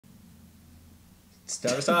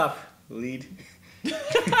Start us off. Lead.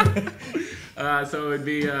 So it'd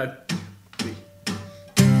be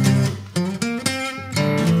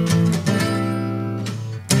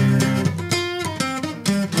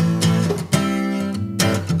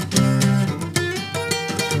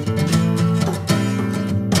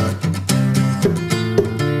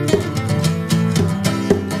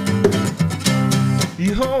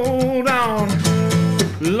you hold on,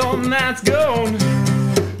 long night's gone,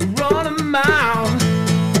 run a mile,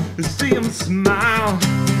 see him smile.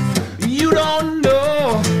 You don't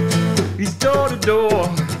know, he's door to door,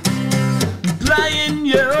 playing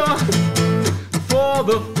you for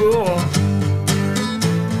the floor.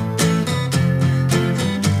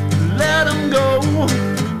 Let him go,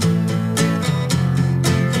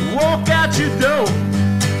 walk out your door.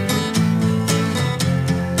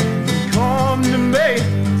 Come to me,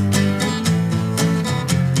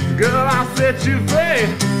 girl, I'll set you free.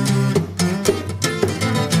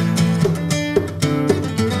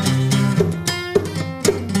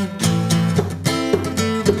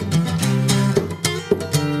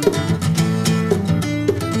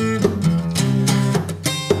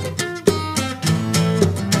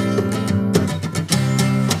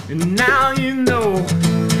 And now you know,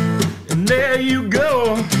 and there you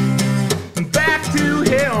go, back to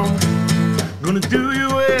him. Gonna do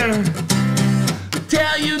you in,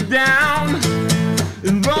 tear you down,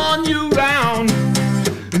 and run you round,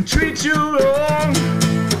 and treat you wrong,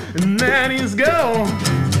 and then he's gone.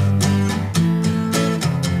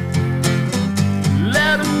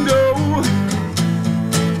 Let him go,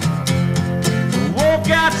 walk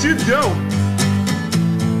out your door.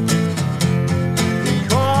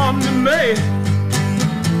 Come to me,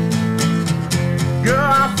 girl,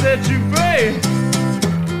 I'll set you free.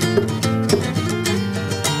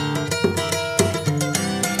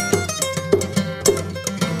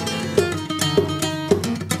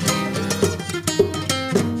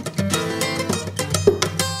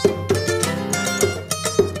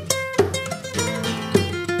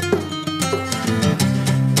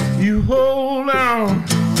 You hold on,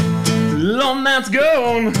 long night's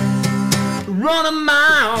gone, run a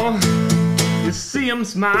mile, you see him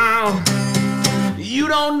smile. You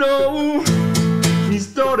don't know, he's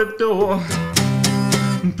door to door,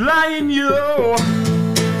 playing you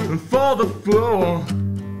for the floor.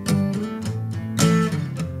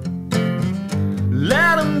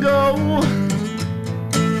 Let him go,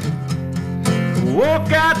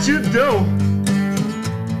 walk out your door.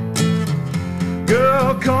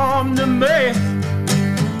 Girl, come to me,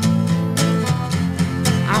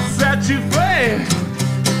 I'll set you free.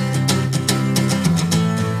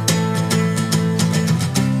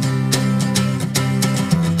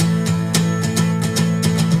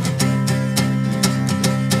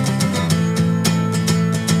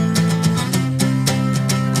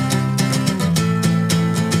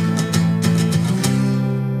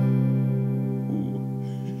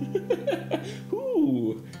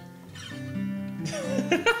 Ooh.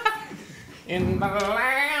 And the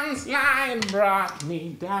landslide brought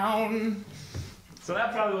me down. So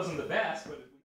that probably wasn't the best, but